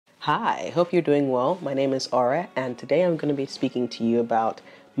Hi, hope you're doing well. My name is Aura, and today I'm going to be speaking to you about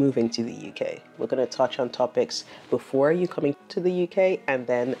moving to the UK. We're going to touch on topics before you coming to the UK and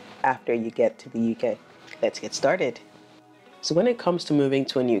then after you get to the UK. Let's get started. So when it comes to moving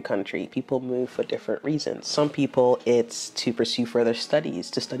to a new country, people move for different reasons. Some people, it's to pursue further studies,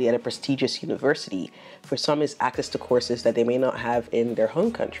 to study at a prestigious university. For some, it's access to courses that they may not have in their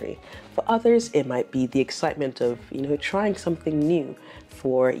home country. For others, it might be the excitement of, trying something new.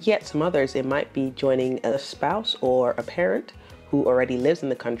 For yet some others, it might be joining a spouse or a parent who already lives in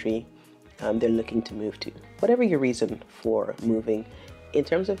the country they're looking to move to. Whatever your reason for moving, in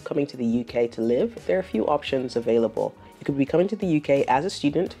terms of coming to the UK to live, there are a few options available. You could be coming to the UK as a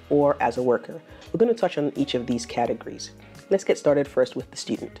student or as a worker. We're going to touch on each of these categories. Let's get started first with the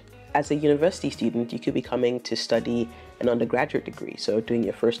student. As a university student, you could be coming to study an undergraduate degree, so doing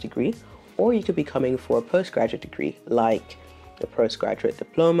your first degree, or you could be coming for a postgraduate degree, like a postgraduate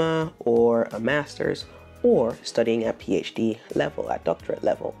diploma or a master's, or studying at PhD level, at doctorate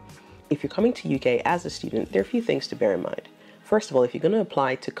level. If you're coming to UK as a student, there are a few things to bear in mind. First of all, if you're going to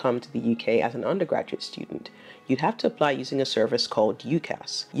apply to come to the UK as an undergraduate student, you'd have to apply using a service called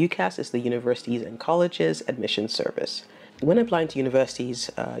UCAS. UCAS is the Universities and Colleges Admission Service. When applying to universities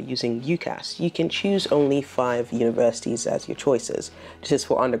using UCAS, you can choose only 5 universities as your choices. This is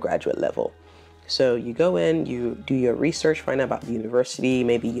for undergraduate level. So you go in, you do your research, find out about the university.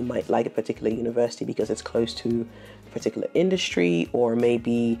 Maybe you might like a particular university because it's close to a particular industry, or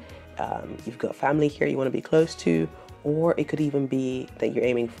maybe you've got family here you want to be close to, or it could even be that you're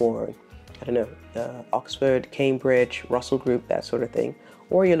aiming for, Oxford, Cambridge, Russell Group, that sort of thing,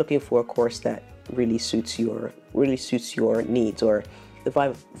 or you're looking for a course that really suits your needs, or the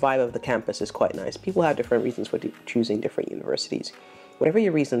vibe of the campus is quite nice. People have different reasons for choosing different universities. Whatever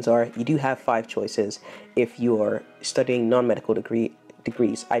your reasons are, you do have 5 choices if you're studying non-medical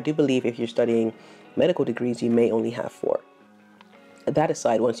degrees. I do believe if you're studying medical degrees, you may only have 4. That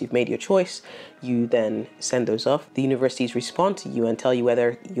aside, once you've made your choice, you then send those off. The universities respond to you and tell you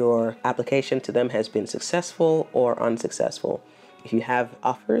whether your application to them has been successful or unsuccessful. If you have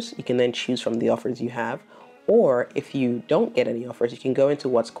offers, you can then choose from the offers you have. Or if you don't get any offers, you can go into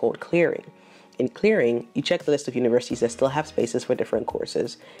what's called clearing. In clearing, you check the list of universities that still have spaces for different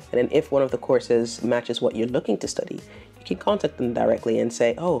courses. And then if one of the courses matches what you're looking to study, you can contact them directly and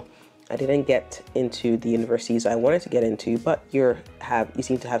say, oh, I didn't get into the universities I wanted to get into, but you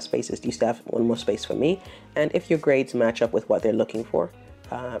seem to have spaces. Do you still have one more space for me? And if your grades match up with what they're looking for,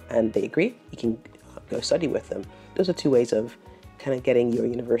 and they agree, you can go study with them. Those are 2 ways of kind of getting your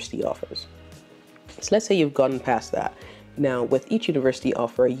university offers. So let's say you've gotten past that. Now, with each university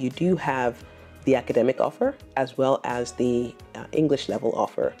offer, you do have the academic offer as well as the English level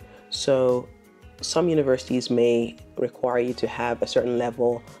offer. So some universities may require you to have a certain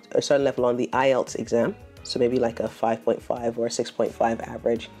level on the IELTS exam. So maybe like a 5.5 or a 6.5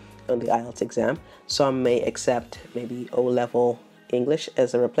 average on the IELTS exam. Some may accept maybe O-level English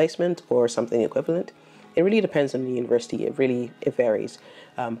as a replacement or something equivalent. It really depends on the university. It varies.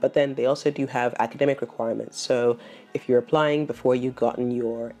 But then they also do have academic requirements. So if you're applying before you've gotten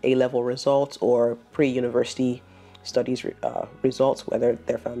your A-level results or pre-university studies results, whether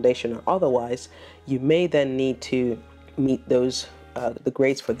they're foundation or otherwise, you may then need to meet those the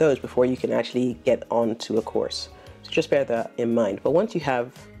grades for those before you can actually get onto a course. So just bear that in mind. But once you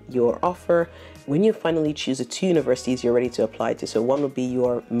have your offer, when you finally choose the 2 universities you're ready to apply to, so one would be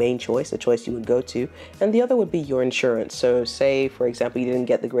your main choice, the choice you would go to, and the other would be your insurance. So say, for example, you didn't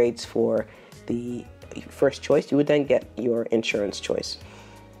get the grades for the first choice, you would then get your insurance choice.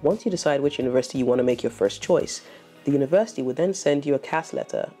 Once you decide which university you want to make your first choice, the university would then send you a CAS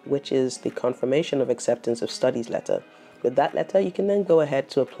letter, which is the Confirmation of Acceptance of Studies letter. With that letter, you can then go ahead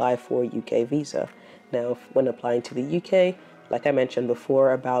to apply for a UK visa. Now, when applying to the UK, like I mentioned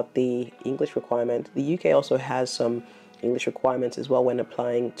before about the English requirement, the UK also has some English requirements as well when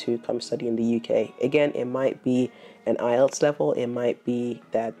applying to come study in the UK. Again, it might be an IELTS level, it might be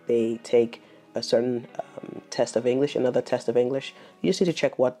that they take a certain test of English, another test of English. You just need to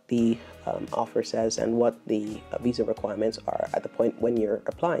check what the offer says and what the visa requirements are at the point when you're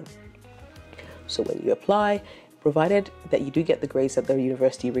applying. So when you apply, provided that you do get the grades that the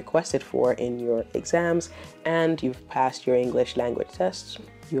university requested for in your exams and you've passed your English language tests,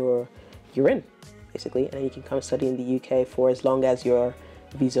 you're in, basically, and you can come study in the UK for as long as your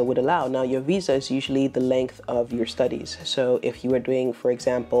visa would allow. Now, your visa is usually the length of your studies. So if you were doing, for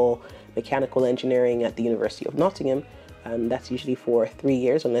example, mechanical engineering at the University of Nottingham, that's usually for 3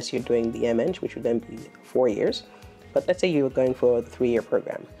 years, unless you're doing the MEng, which would then be 4 years. But let's say you were going for the 3-year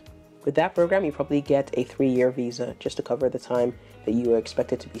program. With that program, you probably get a 3-year visa just to cover the time that you are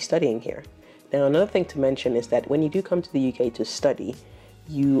expected to be studying here. Now, another thing to mention is that when you do come to the UK to study,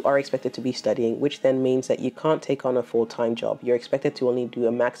 you are expected to be studying, which then means that you can't take on a full-time job. You're expected to only do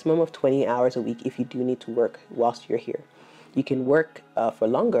a maximum of 20 hours a week if you do need to work whilst you're here. You can work for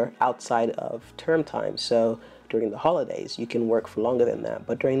longer outside of term time. So during the holidays, you can work for longer than that.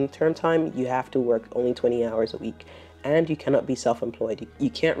 But during the term time, you have to work only 20 hours a week. And you cannot be self-employed. You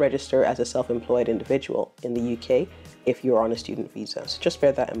can't register as a self-employed individual in the UK if you're on a student visa. So just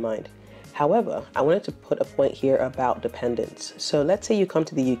bear that in mind. However, I wanted to put a point here about dependents. So let's say you come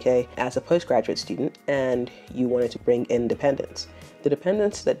to the UK as a postgraduate student and you wanted to bring in dependents. The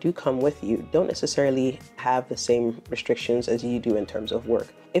dependents that do come with you don't necessarily have the same restrictions as you do in terms of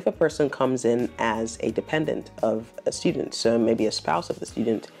work. If a person comes in as a dependent of a student, so maybe a spouse of the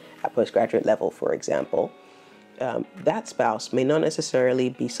student at postgraduate level, for example, that spouse may not necessarily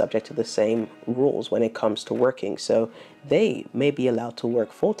be subject to the same rules when it comes to working. So they may be allowed to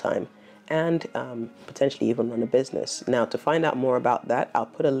work full-time and potentially even run a business. Now, to find out more about that, I'll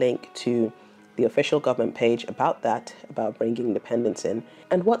put a link to the official government page about that, about bringing dependents in,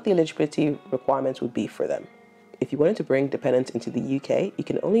 and what the eligibility requirements would be for them. If you wanted to bring dependents into the UK, you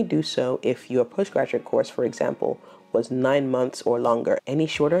can only do so if your postgraduate course, for example, was 9 months or longer. Any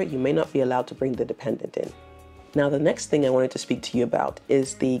shorter, you may not be allowed to bring the dependent in. Now, the next thing I wanted to speak to you about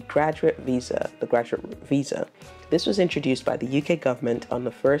is the graduate visa, This was introduced by the UK government on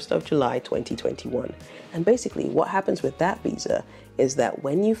the 1st of July 2021. And basically what happens with that visa is that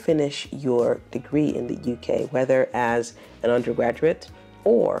when you finish your degree in the UK, whether as an undergraduate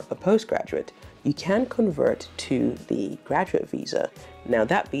or a postgraduate, you can convert to the graduate visa. Now,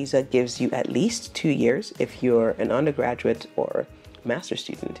 that visa gives you at least 2 years if you're an undergraduate or master's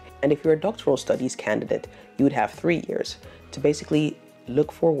student. And if you're a doctoral studies candidate, you would have 3 years to basically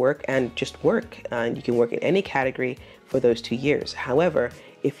look for work and just work. And you can work in any category for those 2 years. However,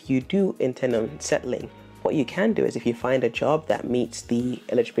 if you do intend on settling, what you can do is if you find a job that meets the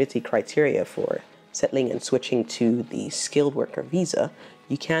eligibility criteria for settling and switching to the skilled worker visa,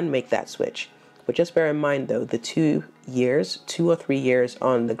 you can make that switch. But just bear in mind though, the 2 or 3 years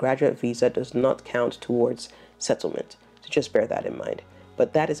on the graduate visa does not count towards settlement. So just bear that in mind.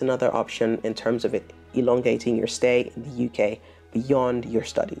 But that is another option in terms of it elongating your stay in the UK beyond your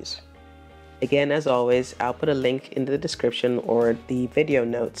studies. Again, as always, I'll put a link in the description or the video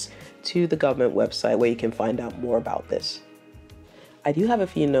notes to the government website where you can find out more about this. I do have a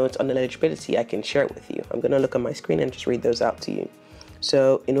few notes on eligibility I can share with you. I'm going to look on my screen and just read those out to you.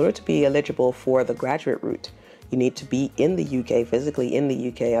 So in order to be eligible for the graduate route, you need to be in the UK, physically in the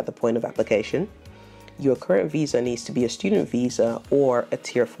UK at the point of application. Your current visa needs to be a student visa or a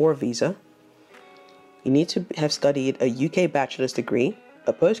Tier 4 visa. You need to have studied a UK bachelor's degree,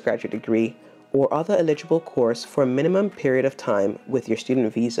 a postgraduate degree, or other eligible course for a minimum period of time with your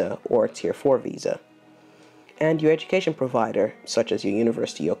student visa or Tier 4 visa. And your education provider, such as your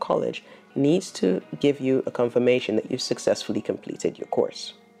university or college, needs to give you a confirmation that you've successfully completed your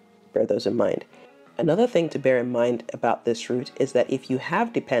course. Bear those in mind. Another thing to bear in mind about this route is that if you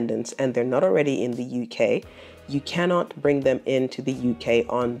have dependents and they're not already in the UK, you cannot bring them into the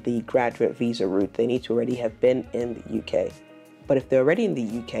UK on the graduate visa route. They need to already have been in the UK. But if they're already in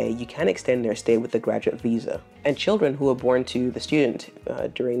the UK, you can extend their stay with the graduate visa. And children who are born to the student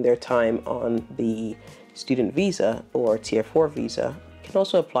during their time on the student visa or Tier 4 visa can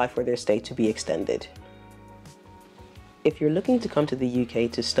also apply for their stay to be extended. If you're looking to come to the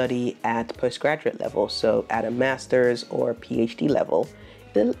UK to study at postgraduate level, so at a master's or PhD level,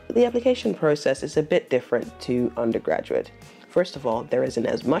 the application process is a bit different to undergraduate. First of all, there isn't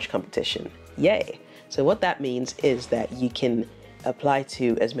as much competition. Yay! So what that means is that you can apply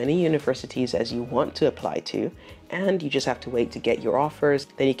to as many universities as you want to apply to, and you just have to wait to get your offers.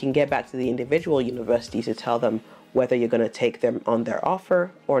 Then you can get back to the individual universities to tell them whether you're going to take them on their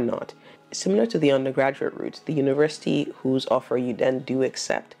offer or not. Similar to the undergraduate route, the university whose offer you then do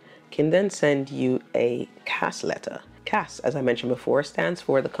accept can then send you a CAS letter. CAS, as I mentioned before, stands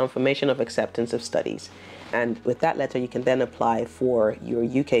for the Confirmation of Acceptance of Studies. And with that letter, you can then apply for your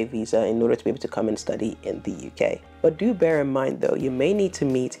UK visa in order to be able to come and study in the UK. But do bear in mind though, you may need to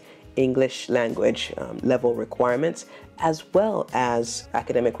meet English language level requirements as well as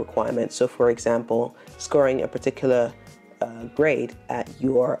academic requirements. So for example, scoring a particular grade at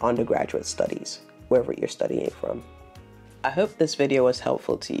your undergraduate studies, wherever you're studying from. I hope this video was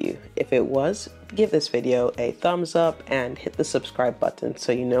helpful to you. If it was, give this video a thumbs up and hit the subscribe button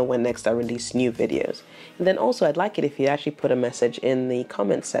so you know when next I release new videos. And then also I'd like it if you actually put a message in the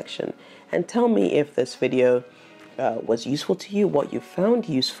comments section and tell me if this video was useful to you, what you found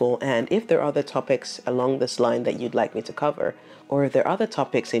useful, and if there are other topics along this line that you'd like me to cover, or if there are other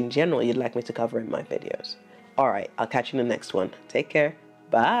topics in general you'd like me to cover in my videos. All right, I'll catch you in the next one. Take care.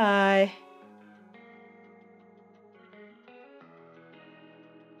 Bye.